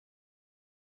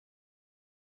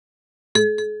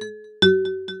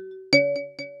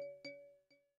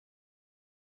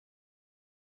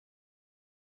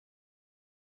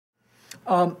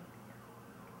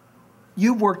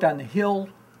You've worked on the Hill,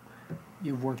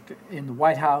 you've worked in the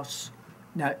White House,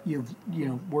 now you've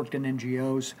worked in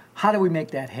NGOs. How do we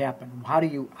make that happen?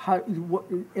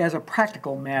 As a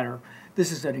practical matter,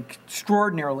 this is an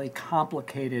extraordinarily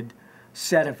complicated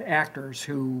set of actors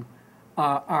who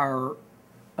are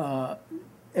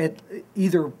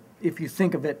either, if you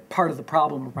think of it, part of the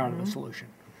problem or part of the solution.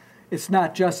 It's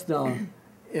not just the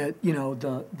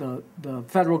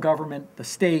federal government, the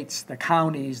states, the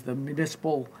counties, the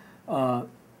municipal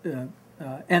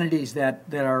entities that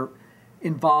are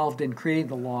involved in creating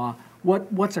the law.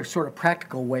 What's a sort of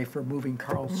practical way for moving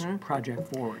Carl's project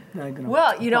forward?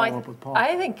 Well,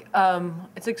 I think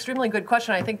it's an extremely good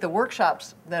question. I think the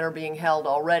workshops that are being held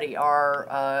already are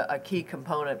a key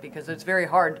component, because it's very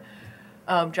hard,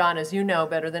 John, as you know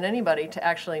better than anybody, to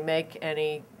actually make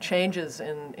any changes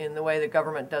in the way the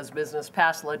government does business,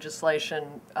 pass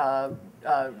legislation,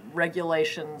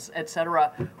 regulations, et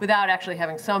cetera, without actually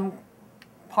having some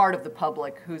part of the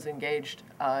public who's engaged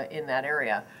in that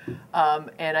area.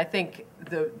 And I think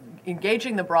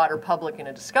engaging the broader public in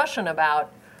a discussion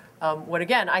about what,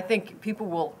 again, I think people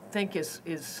will think is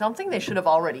something they should have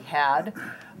already had,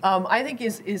 I think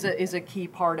is a key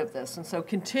part of this. And so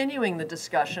continuing the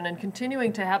discussion and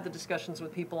continuing to have the discussions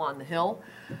with people on the Hill,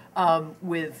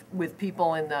 with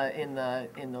people in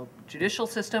the judicial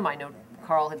system. I know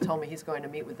Carl had told me he's going to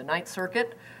meet with the Ninth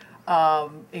Circuit.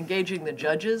 Engaging the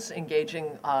judges,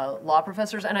 engaging law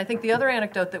professors. And I think the other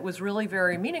anecdote that was really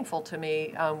very meaningful to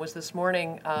me was this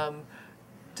morning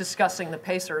discussing the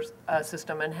PACER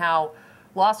system and how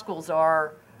law schools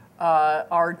are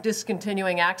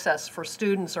discontinuing access for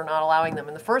students or not allowing them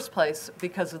in the first place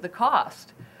because of the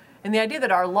cost. And the idea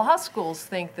that our law schools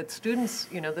think that students,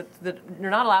 that they're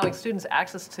not allowing students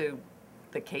access to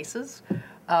the cases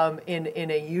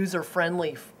in a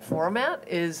user-friendly format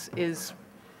is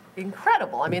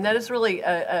incredible. I mean, that is really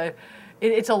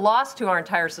it's a loss to our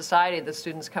entire society that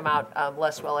students come out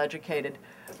less well educated.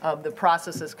 The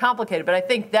process is complicated, but I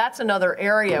think that's another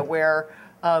area where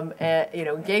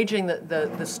engaging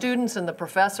the students and the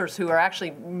professors who are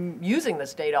actually using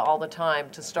this data all the time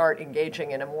to start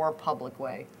engaging in a more public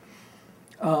way.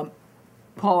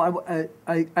 Paul,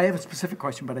 I have a specific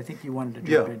question, but I think you wanted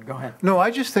to jump in. Go ahead. No,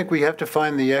 I just think we have to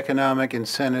find the economic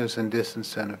incentives and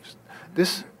disincentives.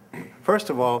 First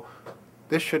of all,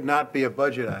 this should not be a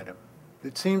budget item.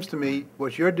 It seems to me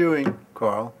what you're doing,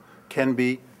 Carl, can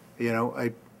be,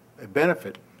 a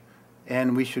benefit,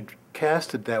 and we should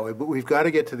cast it that way. But we've got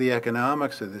to get to the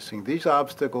economics of this thing. These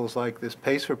obstacles, like this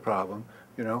PACER problem,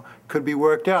 could be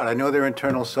worked out. I know there are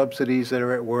internal subsidies that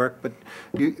are at work, but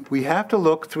we have to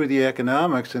look through the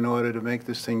economics in order to make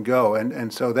this thing go.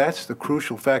 And so that's the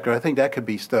crucial factor. I think that could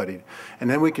be studied. And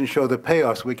then we can show the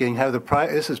payoffs. We can have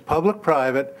this is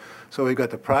public-private, so we've got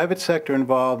the private sector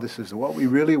involved. This is what we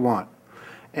really want.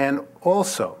 And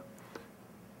also,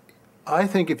 I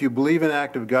think if you believe in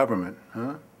active government,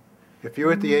 if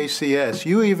you're at the ACS,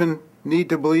 you even need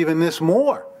to believe in this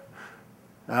more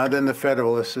than the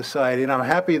Federalist Society, and I'm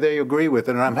happy they agree with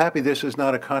it, and I'm happy this is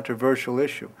not a controversial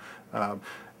issue.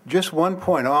 Just one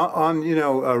point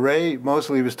Ray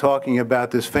Mosley was talking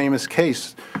about this famous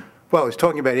case. Well, he's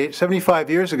talking about 75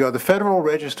 years ago. The Federal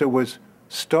Register was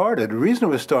started. The reason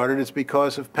it was started is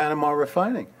because of Panama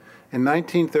refining in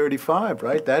 1935.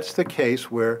 Right? That's the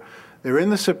case where they're in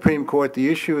the Supreme Court. The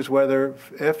issue is whether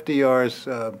FDR's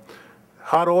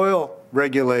hot oil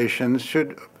regulations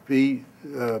should be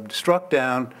struck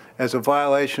down as a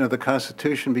violation of the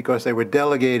Constitution because they were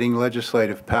delegating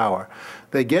legislative power.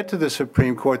 They get to the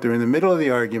Supreme Court, they're in the middle of the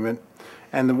argument,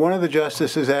 and one of the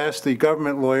justices asked the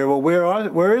government lawyer, well,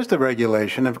 where is the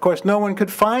regulation? And of course, no one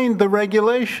could find the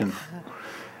regulation.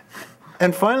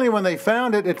 And finally, when they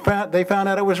found it, they found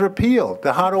out it was repealed,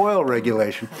 the hot oil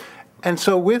regulation. And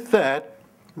so with that,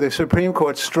 the Supreme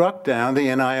Court struck down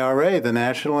the NIRA, the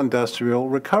National Industrial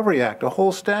Recovery Act, a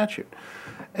whole statute.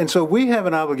 And so we have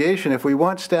an obligation, if we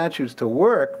want statutes to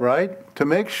work, right, to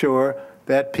make sure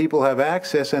that people have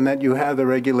access and that you have the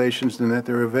regulations and that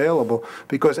they're available.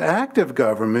 Because active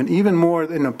government, even more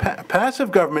than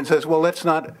passive government, says, well, let's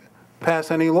not pass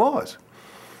any laws.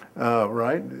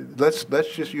 Right? Let's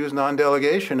just use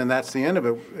non-delegation, and that's the end of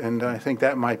it. And I think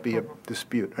that might be a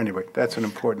dispute. Anyway, that's an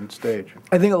important stage.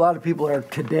 I think a lot of people are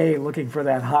today looking for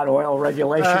that hot oil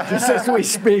regulation just as we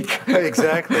speak.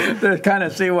 Exactly. To kind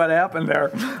of see what happened there.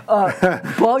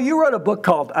 Paul, you wrote a book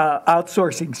called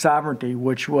Outsourcing Sovereignty,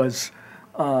 which was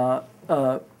an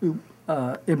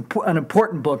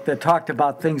important book that talked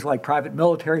about things like private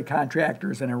military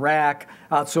contractors in Iraq,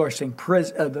 outsourcing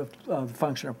the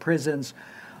function of prisons.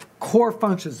 core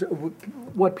functions,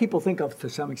 what people think of to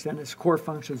some extent as core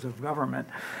functions of government.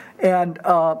 And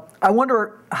I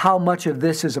wonder how much of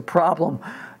this is a problem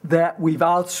that we've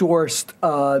outsourced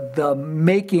the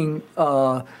making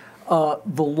the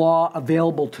law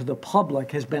available to the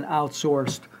public has been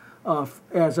outsourced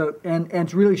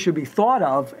and really should be thought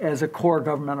of as a core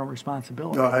governmental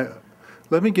responsibility. No,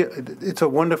 it's a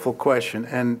wonderful question,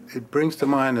 and it brings to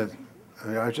mind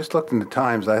I just looked in the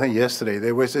Times, I think yesterday,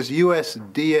 there was this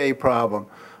USDA problem.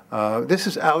 This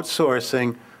is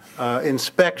outsourcing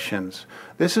inspections.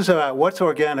 This is about what's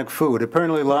organic food.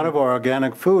 Apparently, a lot of our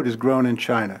organic food is grown in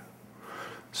China.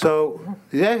 So,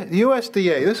 yeah,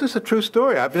 USDA, this is a true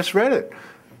story. I've just read it.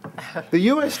 The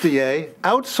USDA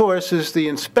outsources the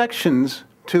inspections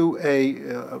to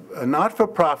a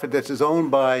not-for-profit that is owned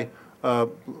by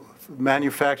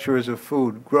manufacturers of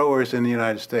food, growers in the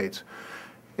United States.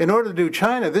 In order to do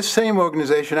China, this same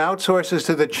organization outsources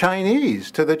to the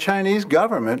Chinese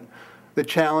government, the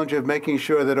challenge of making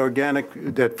sure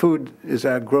that food is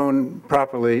grown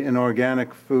properly in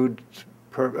organic food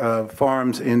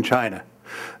farms in China.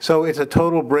 So it's a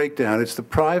total breakdown. It's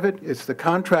the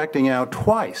contracting out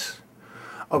twice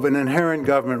of an inherent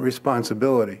government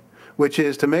responsibility, which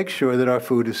is to make sure that our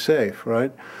food is safe,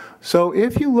 right? So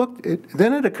if you look,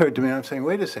 then it occurred to me, I'm saying,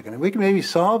 wait a second, we can maybe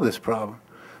solve this problem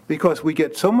because we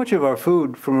get so much of our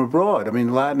food from abroad. I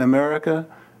mean, Latin America,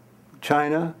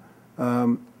 China,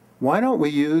 why don't we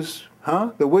use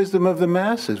the wisdom of the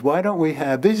masses? Why don't we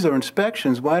have, these are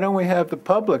inspections, why don't we have the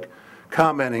public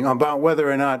commenting about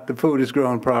whether or not the food is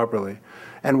grown properly?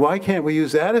 And why can't we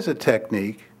use that as a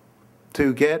technique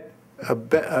to get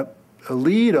a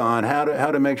lead on how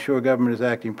to make sure government is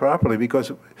acting properly?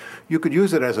 Because you could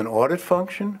use it as an audit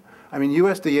function. I mean,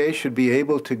 USDA should be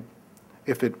able to,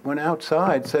 if it went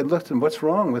outside, said, listen, what's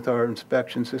wrong with our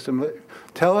inspection system?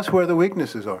 Tell us where the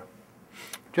weaknesses are.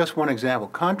 Just one example.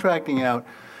 Contracting out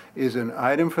is an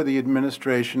item for the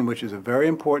administration, which is a very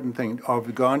important thing. Have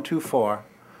we gone too far?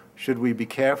 Should we be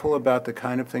careful about the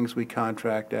kind of things we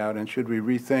contract out, and should we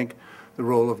rethink the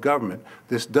role of government?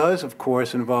 This does, of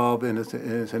course, involve, and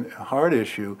it's a hard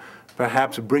issue,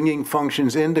 perhaps bringing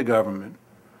functions into government.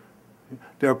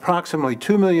 There are approximately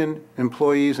 2 million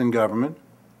employees in government,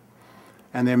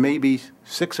 and there may be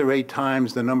 6 or 8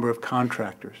 times the number of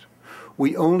contractors.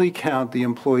 We only count the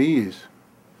employees.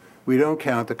 We don't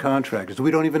count the contractors.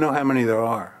 We don't even know how many there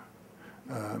are.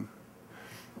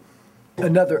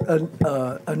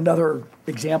 Another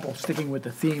example, sticking with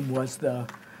the theme, was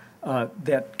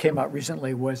that came out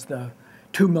recently was the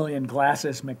 2 million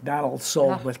glasses McDonald's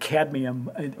sold with cadmium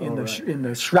in the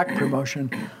Shrek promotion.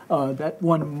 That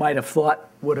one might have thought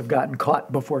would have gotten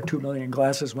caught before 2 million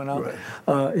glasses went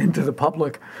out into the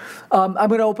public. I'm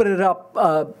going to open it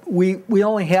up. We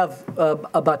only have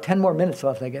about 10 more minutes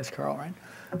left, I guess, Carl, right?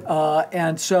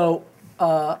 And so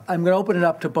I'm going to open it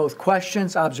up to both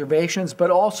questions, observations,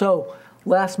 but also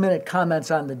last-minute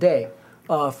comments on the day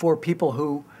for people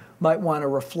who might want to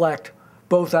reflect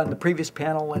both on the previous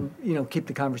panel and, keep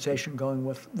the conversation going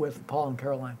with Paul and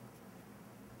Caroline.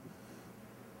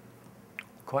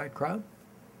 Quiet crowd?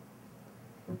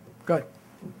 Go ahead.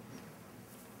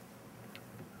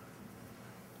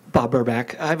 Bob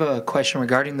Burback. I have a question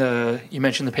regarding you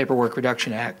mentioned the Paperwork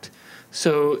Reduction Act.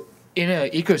 So in an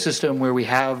ecosystem where we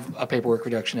have a Paperwork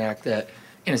Reduction Act that,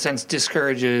 in a sense,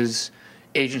 discourages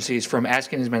agencies from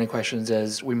asking as many questions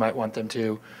as we might want them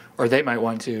to, or they might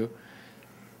want to,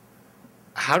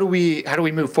 how do we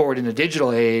move forward in a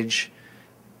digital age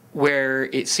where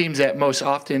it seems that most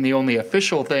often the only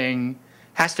official thing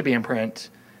has to be in print,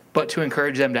 but to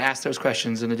encourage them to ask those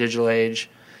questions in the digital age,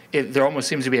 there almost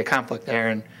seems to be a conflict there.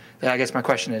 And I guess my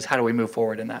question is, how do we move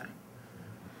forward in that?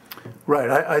 Right.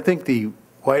 I think the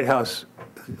White House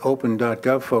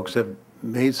Open.gov folks have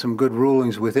made some good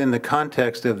rulings within the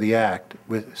context of the act,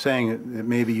 with saying that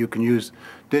maybe you can use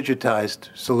digitized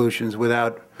solutions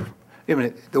without,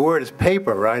 the word is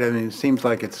paper, right? It seems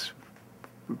like it's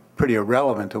pretty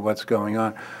irrelevant to what's going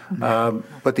on.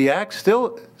 But the act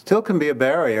still can be a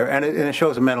barrier, and it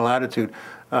shows a mental attitude.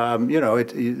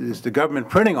 It's the government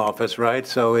printing office, right?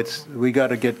 So we got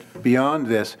to get beyond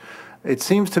this. It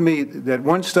seems to me that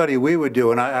one study we would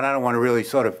do, and I don't want to really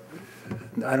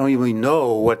I don't even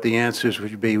know what the answers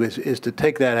would be, is to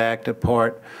take that act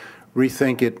apart,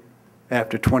 rethink it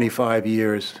after 25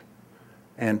 years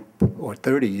or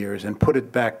 30 years, and put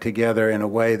it back together in a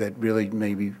way that really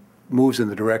maybe moves in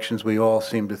the directions we all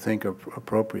seem to think are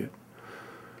appropriate.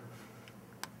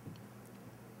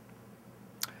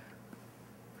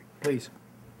 Please.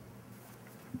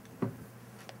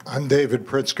 I'm David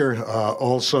Pritzker,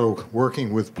 also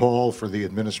working with Paul for the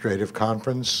administrative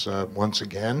conference once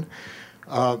again.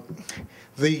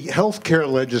 The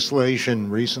healthcare legislation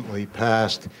recently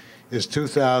passed is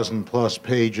 2,000 plus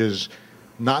pages,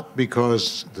 not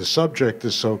because the subject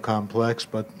is so complex,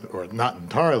 or not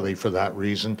entirely for that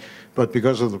reason, but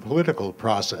because of the political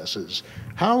processes.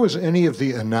 How is any of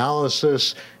the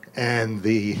analysis and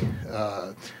the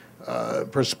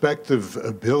prospective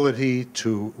ability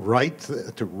to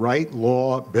write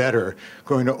law better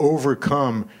going to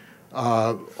overcome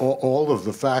all of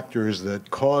the factors that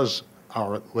cause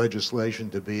our legislation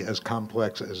to be as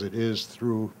complex as it is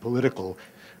through political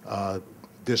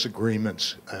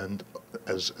disagreements and,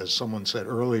 as someone said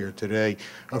earlier today,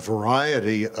 a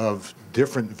variety of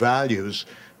different values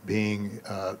being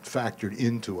factored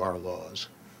into our laws?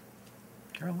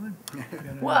 Caroline?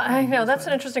 Well, I know, that's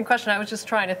an interesting question. I was just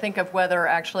trying to think of whether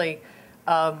actually,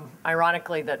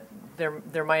 ironically, that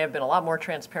there might have been a lot more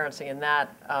transparency in that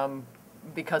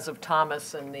because of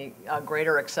Thomas and the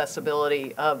greater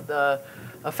accessibility of the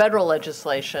federal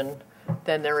legislation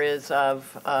than there is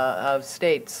of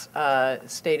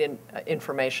state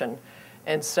information.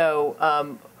 And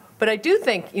so, but I do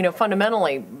think,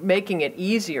 fundamentally, making it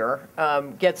easier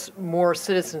gets more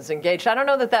citizens engaged. I don't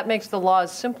know that makes the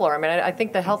laws simpler. I mean, I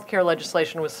think the healthcare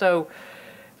legislation was so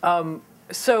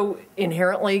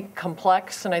inherently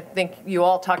complex, and I think you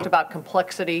all talked about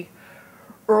complexity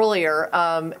earlier,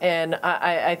 and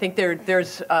I think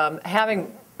there's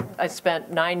I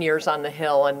spent 9 years on the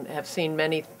Hill and have seen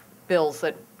many bills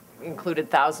that included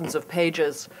thousands of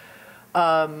pages.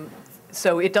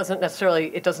 So it doesn't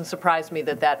surprise me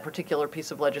that particular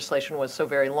piece of legislation was so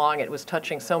very long. It was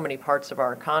touching so many parts of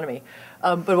our economy.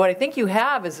 But what I think you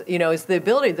have is the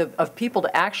ability of people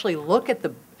to actually look at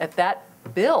that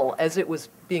bill as it was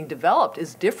being developed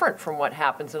is different from what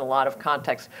happens in a lot of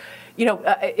contexts.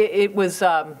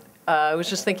 I was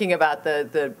just thinking about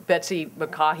the Betsy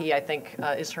McCaughey, I think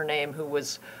is her name, who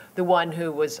was the one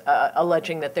who was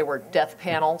alleging that there were death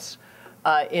panels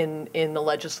in the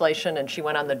legislation, and she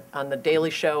went on the Daily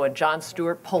Show, and Jon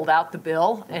Stewart pulled out the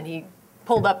bill, and he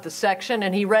pulled up the section,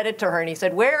 and he read it to her, and he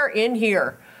said, "Where in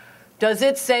here does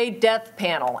it say death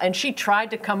panel?" And she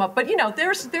tried to come up, but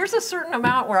there's a certain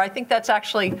amount where I think that's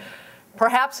actually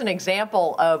perhaps an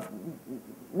example of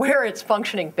where it's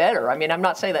functioning better. I mean, I'm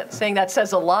not saying that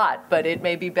says a lot, but it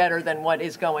may be better than what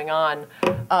is going on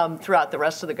throughout the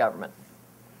rest of the government.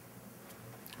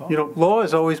 Law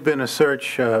has always been a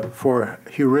search for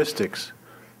heuristics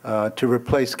to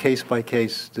replace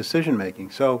case-by-case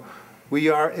decision-making. So we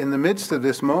are in the midst of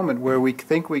this moment where we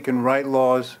think we can write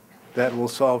laws that will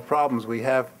solve problems. We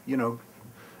have,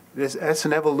 that's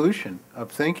an evolution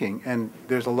of thinking, and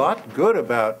there's a lot good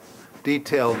about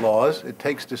detailed laws. It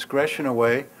takes discretion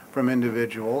away from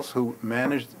individuals who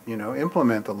manage,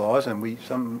 implement the laws, and we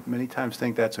many times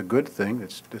think that's a good thing.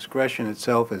 It's discretion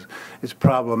itself is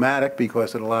problematic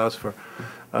because it allows for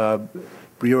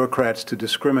bureaucrats to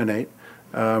discriminate.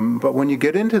 But when you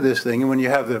get into this thing, and when you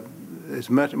have as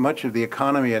much of the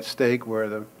economy at stake, where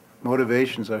the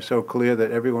motivations are so clear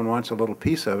that everyone wants a little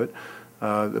piece of it,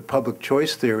 the public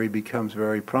choice theory becomes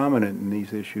very prominent in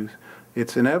these issues.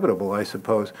 It's inevitable, I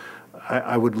suppose.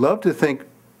 I would love to think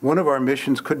one of our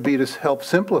missions could be to help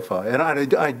simplify. And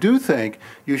I do think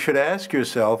you should ask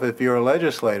yourself, if you're a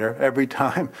legislator, every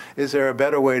time, is there a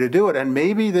better way to do it? And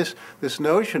maybe this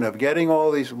notion of getting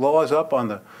all these laws up on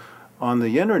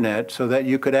the internet so that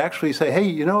you could actually say,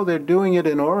 hey, they're doing it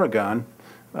in Oregon.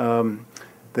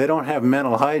 They don't have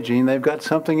mental hygiene. They've got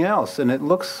something else. And it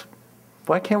looks,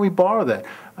 why can't we borrow that?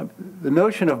 The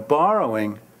notion of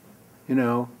borrowing,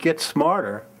 get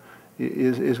smarter,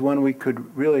 is one we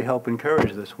could really help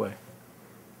encourage this way.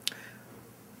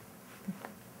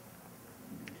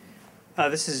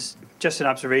 This is just an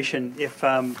observation. If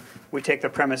we take the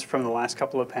premise from the last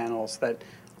couple of panels that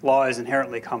law is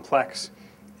inherently complex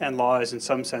and law is in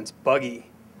some sense buggy,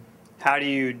 how do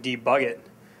you debug it?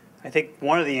 I think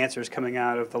one of the answers coming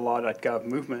out of the Law.Gov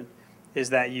movement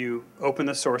is that you open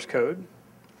the source code,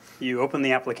 you open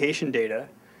the application data,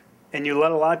 and you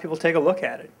let a lot of people take a look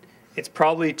at it. It's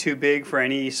probably too big for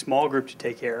any small group to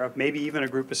take care of, maybe even a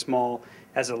group as small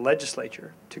as a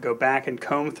legislature, to go back and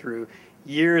comb through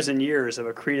years and years of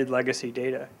accreted legacy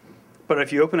data. But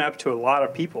if you open it up to a lot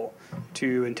of people,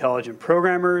 to intelligent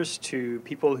programmers, to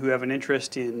people who have an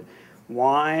interest in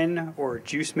wine or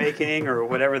juice making or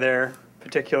whatever their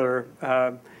particular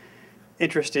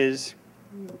interest is,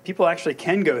 people actually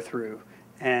can go through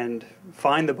and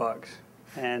find the bugs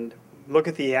and look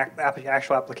at the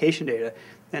actual application data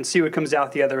and see what comes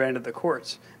out the other end of the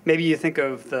courts. Maybe you think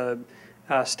of the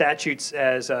statutes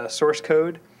as source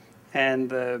code and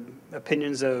the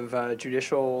opinions of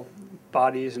judicial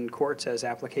bodies and courts as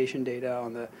application data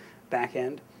on the back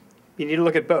end. You need to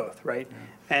look at both, right?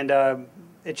 And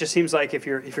it just seems like if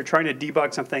you're trying to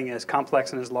debug something as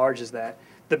complex and as large as that,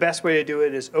 the best way to do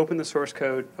it is open the source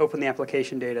code, open the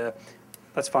application data.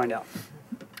 Let's find out.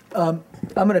 I'm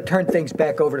going to turn things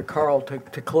back over to Carl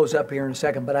to close up here in a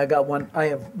second, but I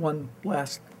have one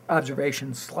last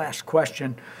observation /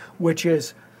 question, which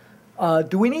is,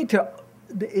 do we need to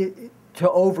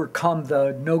overcome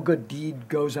the no good deed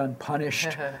goes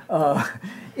unpunished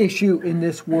issue in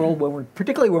this world,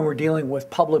 particularly when we're dealing with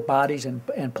public bodies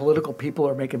and political people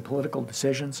who are making political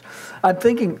decisions? I'm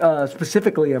thinking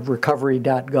specifically of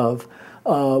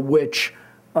Recovery.Gov, which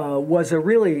was a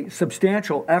really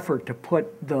substantial effort to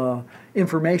put the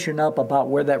information up about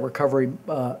where that Recovery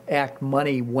Act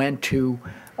money went to.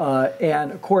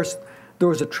 And of course, there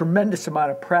was a tremendous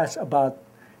amount of press about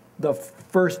the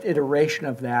first iteration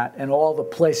of that and all the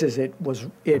places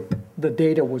the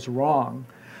data was wrong.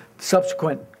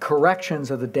 Subsequent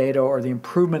corrections of the data or the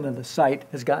improvement of the site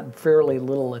has gotten fairly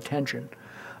little attention.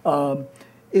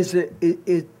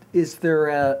 Is there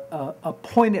a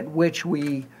point at which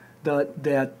we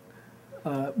can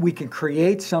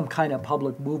create some kind of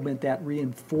public movement that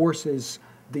reinforces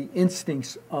the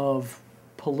instincts of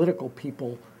political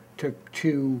people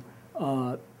to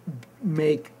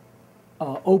make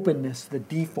openness the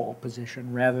default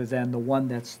position rather than the one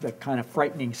that's the kind of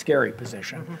frightening, scary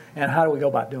position? Mm-hmm. And how do we go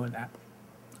about doing that?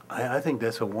 I think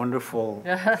that's a wonderful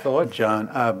thought, John.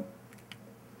 I'm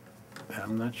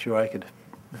not sure I could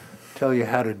tell you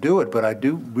how to do it, but I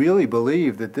do really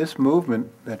believe that this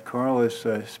movement that Carl is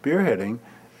spearheading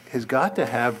has got to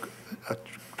have a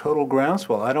total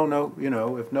groundswell. I don't know,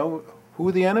 who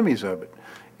are the enemies of it?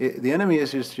 The enemy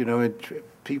is just,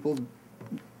 people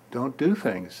don't do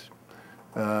things.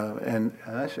 And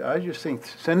I just think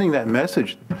sending that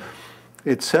message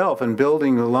itself and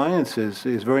building alliances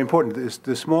is very important.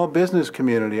 The small business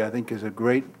community, I think, is a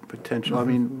great potential. Mm-hmm.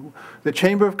 I mean, the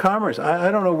Chamber of Commerce,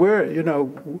 I don't know where,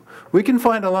 we can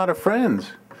find a lot of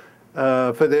friends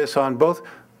for this on both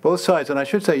sides. And I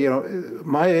should say,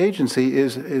 my agency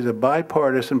is a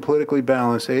bipartisan, politically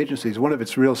balanced agency. It's one of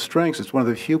its real strengths. It's one of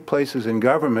the few places in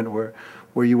government where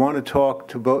you want to talk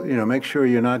to both, make sure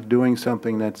you're not doing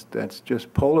something that's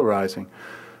just polarizing.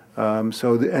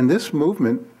 And this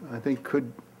movement, I think,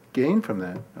 could gain from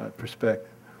that perspective.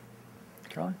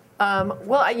 Caroline?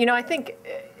 Well, I think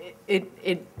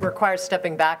it requires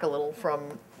stepping back a little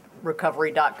from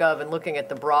Recovery.Gov and looking at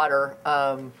the broader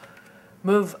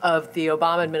move of the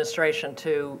Obama administration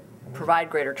to provide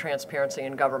greater transparency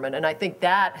in government. And I think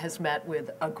that has met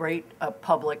with a great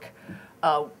public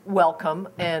welcome,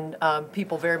 and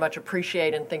people very much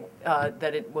appreciate and think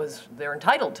that they're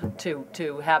entitled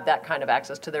to have that kind of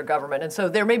access to their government. And so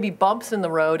there may be bumps in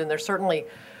the road, and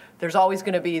there's always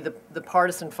going to be the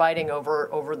partisan fighting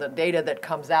over the data that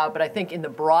comes out. But I think in the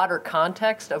broader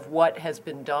context of what has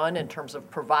been done in terms of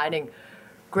providing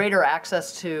greater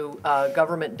access to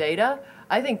government data,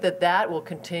 I think that will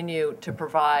continue to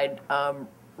provide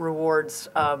rewards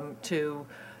to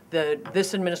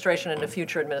this administration and to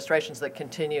future administrations that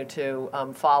continue to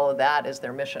follow that as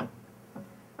their mission.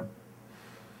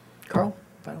 Carl,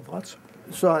 final thoughts?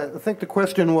 So I think the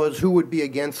question was who would be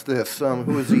against this,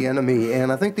 who is the enemy?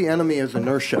 And I think the enemy is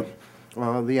inertia.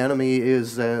 The enemy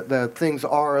is that things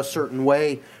are a certain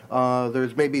way.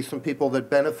 There's maybe some people that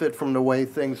benefit from the way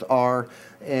things are.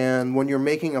 And when you're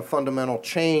making a fundamental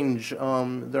change,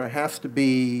 there has to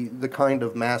be the kind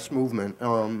of mass movement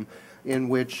in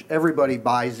which everybody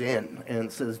buys in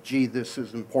and says, gee, this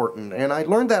is important. And I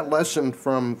learned that lesson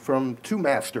from two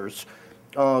masters.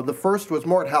 The first was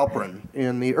Mort Halperin.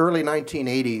 In the early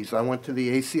 1980s, I went to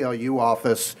the ACLU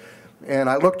office, and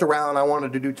I looked around. I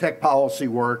wanted to do tech policy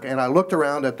work, and I looked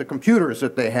around at the computers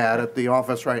that they had at the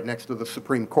office right next to the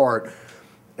Supreme Court.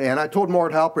 And I told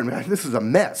Mort Halperin, this is a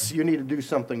mess. You need to do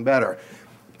something better.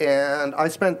 And I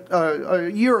spent a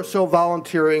year or so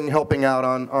volunteering, helping out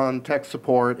on tech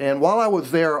support. And while I was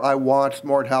there, I watched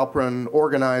Mort Halperin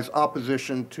organize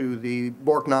opposition to the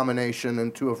Bork nomination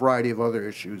and to a variety of other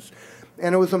issues.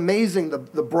 And it was amazing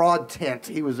the broad tent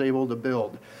he was able to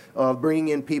build, bringing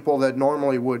in people that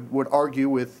normally would argue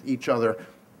with each other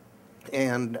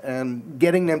and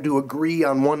getting them to agree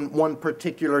on one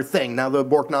particular thing. Now, the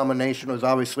Bork nomination was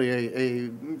obviously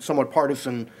a somewhat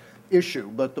partisan issue,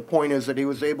 but the point is that he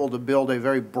was able to build a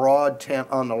very broad tent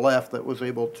on the left that was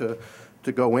able to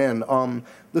go in.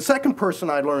 The second person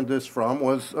I learned this from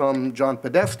was John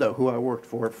Podesta, who I worked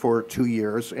for 2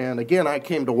 years. And again, I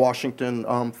came to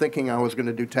Washington thinking I was going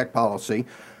to do tech policy.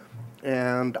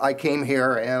 And I came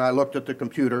here and I looked at the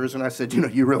computers and I said,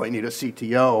 you really need a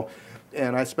CTO.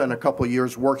 And I spent a couple of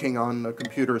years working on the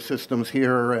computer systems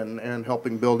here and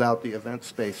helping build out the event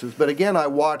spaces. But again, I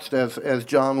watched as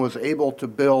John was able to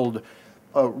build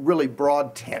a really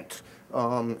broad tent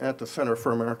at the Center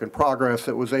for American Progress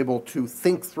that was able to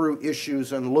think through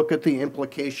issues and look at the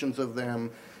implications of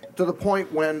them, to the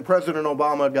point when President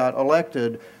Obama got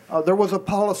elected, there was a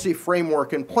policy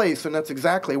framework in place, and that's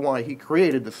exactly why he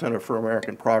created the Center for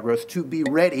American Progress, to be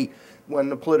ready when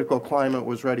the political climate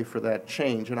was ready for that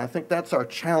change. And I think that's our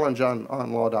challenge on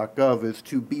Law.Gov, is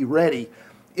to be ready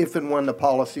if and when the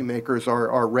policymakers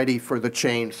are ready for the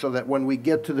change, so that when we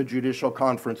get to the Judicial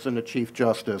Conference and the Chief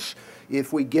Justice,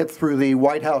 if we get through the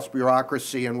White House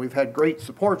bureaucracy, and we've had great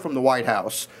support from the White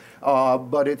House,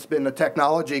 but it's been the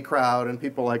technology crowd and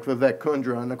people like Vivek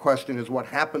Kundra, and the question is what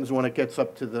happens when it gets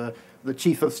up to the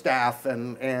Chief of Staff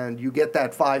and you get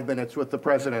that 5 minutes with the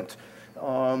President.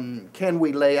 Can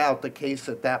we lay out the case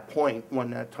at that point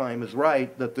when that time is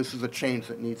right, that this is a change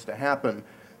that needs to happen?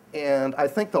 And I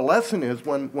think the lesson is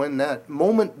when that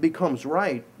moment becomes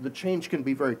right, the change can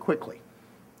be very quickly.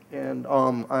 And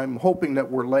I'm hoping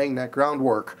that we're laying that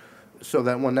groundwork so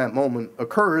that when that moment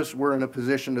occurs, we're in a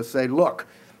position to say, look,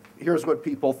 here's what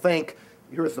people think,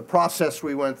 here's the process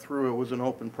we went through, it was an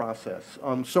open process.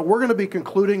 So we're going to be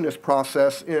concluding this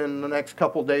process in the next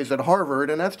couple days at Harvard,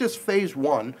 and that's just phase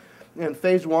one. And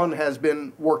phase one has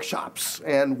been workshops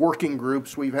and working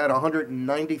groups. We've had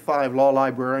 195 law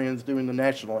librarians doing the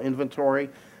national inventory.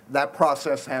 That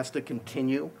process has to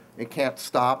continue. It can't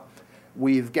stop.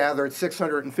 We've gathered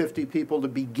 650 people to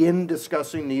begin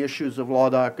discussing the issues of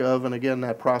Law.Gov, and again,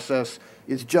 that process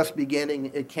is just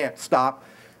beginning. It can't stop.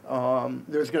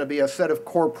 There's going to be a set of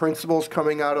core principles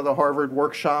coming out of the Harvard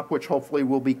workshop, which hopefully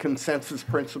will be consensus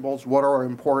principles. What are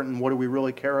important? What do we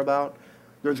really care about?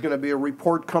 There's going to be a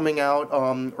report coming out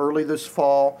early this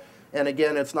fall, and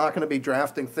again, it's not going to be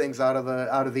drafting things out of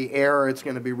the air. It's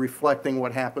going to be reflecting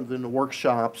what happens in the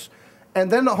workshops,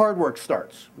 and then the hard work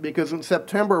starts, because in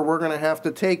September we're going to have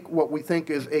to take what we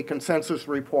think is a consensus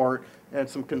report and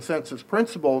some consensus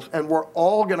principles, and we're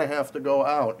all going to have to go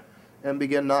out and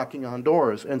begin knocking on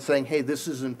doors and saying, hey, this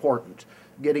is important.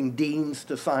 Getting deans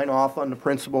to sign off on the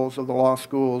principles of the law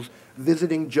schools,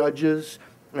 visiting judges.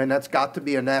 And that's got to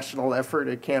be a national effort.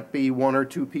 It can't be one or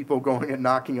two people going and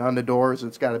knocking on the doors.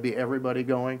 It's got to be everybody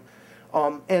going.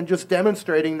 And just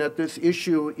demonstrating that this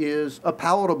issue is a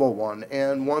palatable one,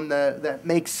 and one that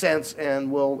makes sense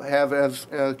and will have, as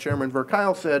Chairman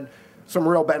Verkyle said, some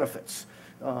real benefits,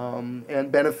 and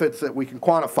benefits that we can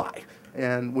quantify.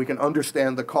 And we can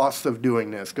understand the costs of doing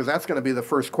this, because that's going to be the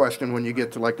first question when you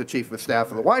get to like the Chief of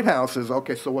Staff of the White House is,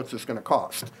 okay, so what's this going to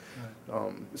cost?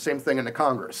 Same thing in the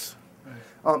Congress.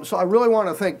 So I really want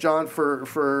to thank John for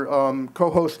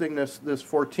co-hosting this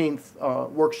 14th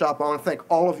workshop. I want to thank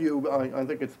all of you. I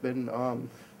think it's been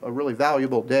a really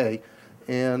valuable day,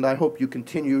 and I hope you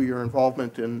continue your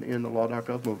involvement in the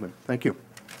Law.Gov movement. Thank you.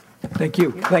 Thank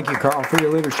you. Thank you, Carl, for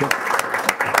your leadership.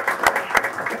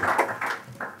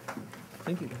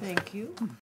 Thank you.